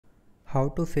How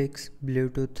to fix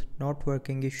Bluetooth not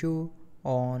working issue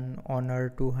on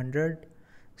Honor 200.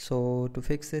 So to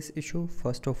fix this issue,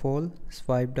 first of all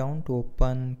swipe down to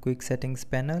open quick settings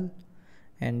panel,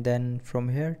 and then from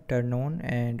here turn on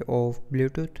and off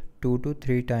Bluetooth 2 to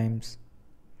 3 times.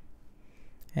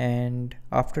 And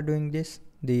after doing this,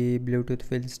 the Bluetooth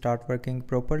will start working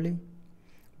properly.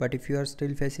 But if you are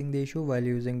still facing the issue while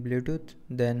using Bluetooth,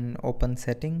 then open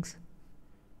settings,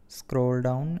 scroll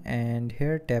down, and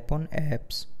here tap on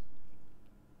apps.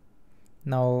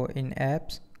 Now in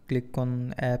apps, click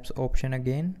on apps option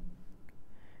again,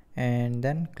 and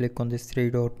then click on this three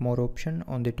dot more option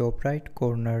on the top right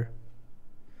corner.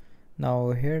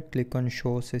 Now here click on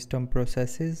show system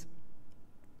processes,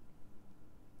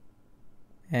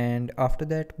 and after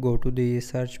that go to the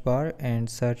search bar and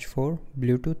search for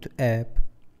Bluetooth app.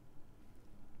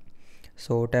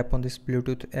 So tap on this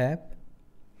Bluetooth app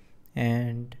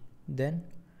and then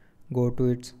go to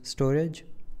its storage.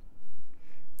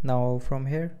 Now from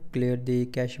here clear the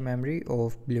cache memory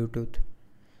of Bluetooth.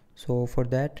 So for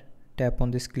that tap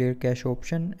on this clear cache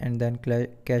option, and then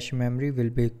cache memory will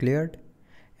be cleared.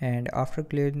 And after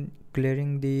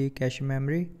clearing the cache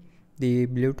memory, the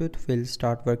Bluetooth will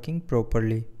start working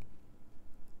properly.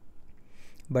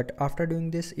 But after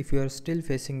doing this, if you are still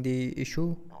facing the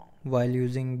issue while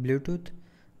using Bluetooth,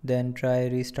 then try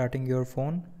restarting your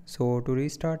phone. So to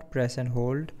restart, press and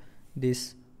hold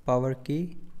this power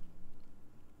key,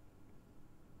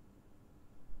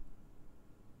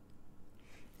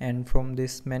 and from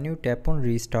this menu tap on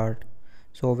restart.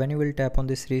 So when you will tap on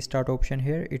this restart option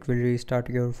here, it will restart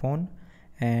your phone,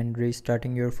 and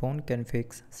restarting your phone can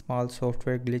fix small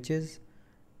software glitches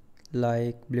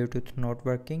like Bluetooth not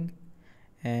working.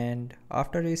 And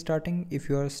after restarting, if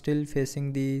you are still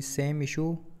facing the same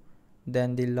issue,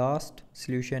 then the last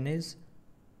solution is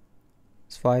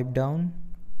swipe down,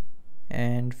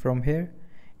 and from here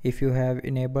if you have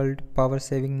enabled power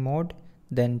saving mode,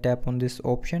 then tap on this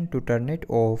option to turn it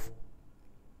off.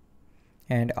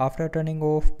 And after turning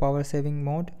off power saving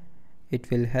mode, it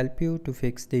will help you to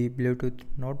fix the Bluetooth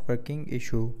not working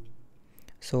issue.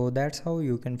 So that's how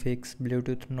you can fix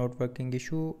Bluetooth not working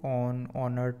issue on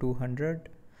Honor 200.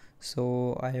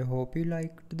 So I hope you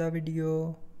liked the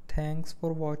video. Thanks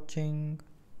for watching.